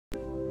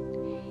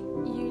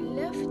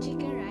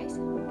chicken rice,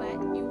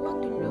 but you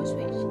want to lose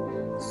weight.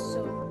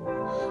 So,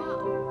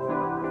 how?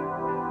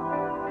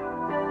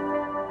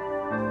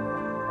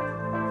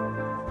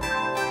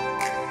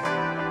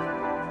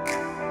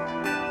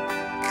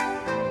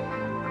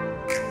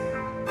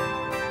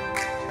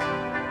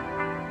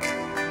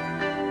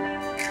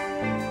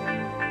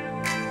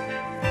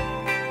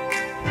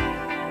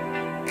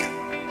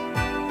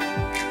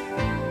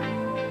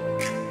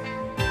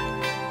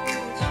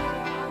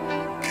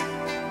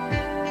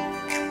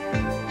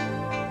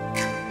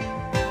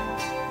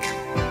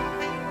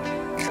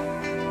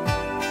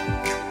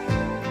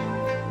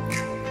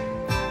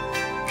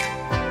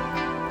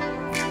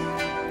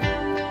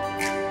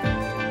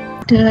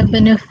 The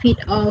benefit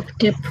of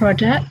the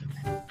product: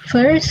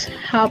 first,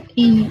 help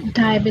in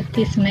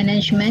diabetes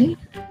management,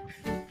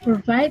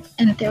 provide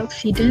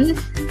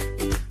antioxidants,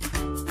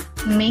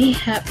 may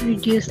help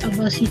reduce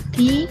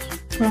obesity,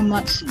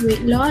 promotes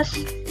weight loss,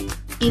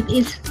 it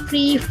is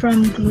free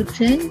from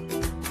gluten,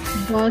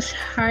 boosts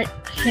heart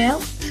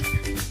health,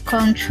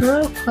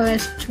 control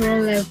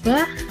cholesterol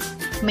level,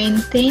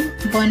 maintain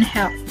bone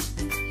health.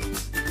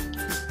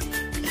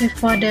 Okay,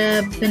 for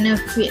the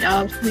benefit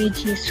of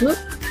veggie soup,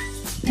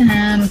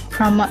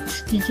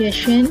 promotes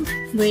digestion,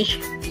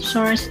 rich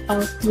source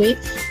of weight,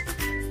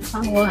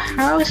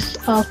 powerhouse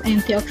of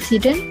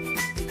antioxidant,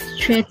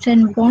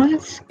 strengthen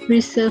bones,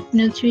 preserve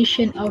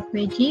nutrition of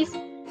veggies,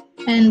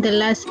 and the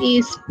last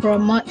is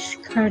promotes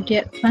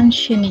cardiac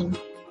functioning.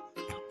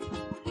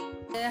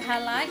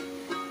 Highlight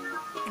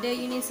the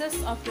uniqueness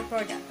of the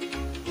product.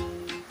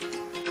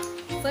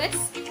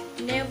 First,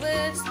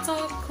 never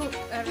store cooked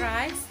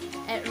rice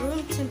at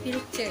room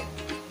temperature.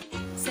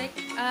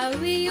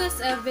 We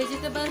use a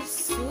vegetable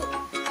soup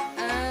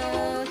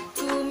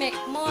to make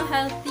more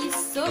healthy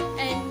soup,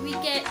 and we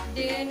get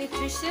the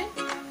nutrition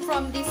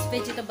from this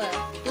vegetable.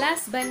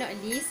 Last but not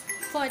least,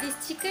 for this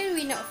chicken,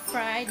 we not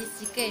fry this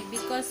chicken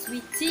because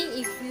we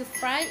think if we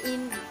fry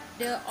in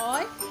the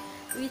oil,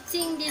 we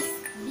think this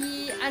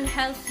be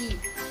unhealthy.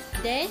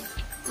 Then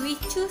we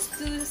choose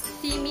to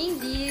steaming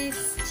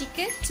this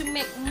chicken to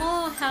make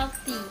more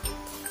healthy.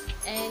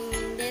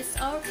 And that's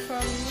all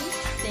from me.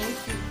 Thank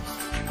you.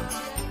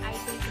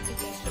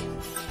 Identification.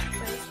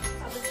 First,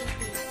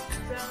 obesity.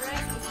 Brown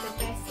rice is the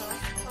best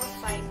source of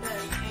fiber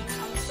and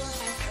also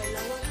has a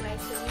lower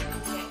glycemic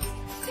index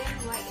than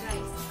white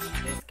rice.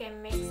 This can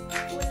make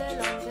fuller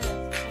longer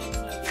and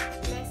need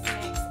less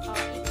snacks or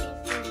eating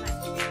too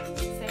much.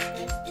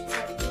 Second,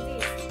 heart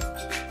disease.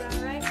 Brown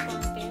rice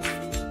contains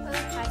a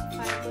high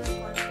fiber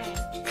content.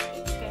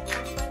 It can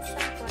offer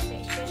some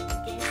protection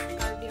against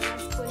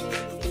cardiovascular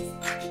disease.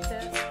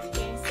 Third,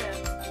 cancer.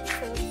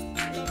 So, eat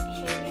heavy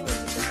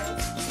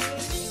vegetables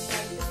rich in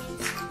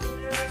vitamins,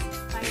 minerals,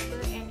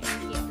 fiber, and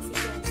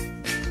antioxidants.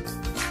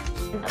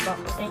 About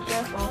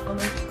potential for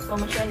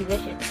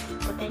commercialization.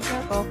 Potential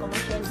for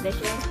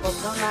commercialization for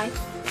brown rice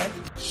has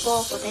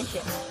four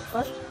potential.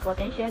 First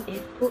potential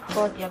is food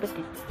for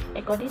diabetes.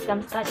 According to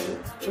some studies,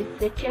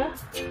 researchers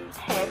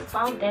have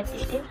found that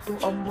eating 2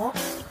 or more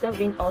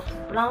servings of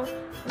brown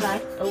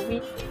rice a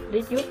week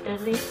reduces the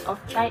risk of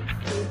type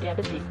 2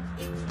 diabetes.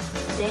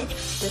 Then,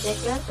 the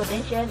second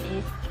potential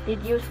is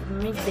reduce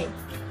migraine.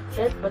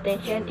 Third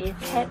potential is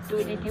help to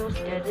reduce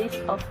the risk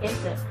of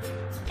cancer.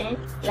 And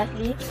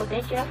lastly,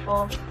 potential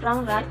for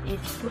brown rice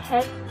is to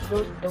help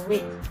lose the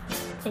weight.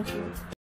 Thank you.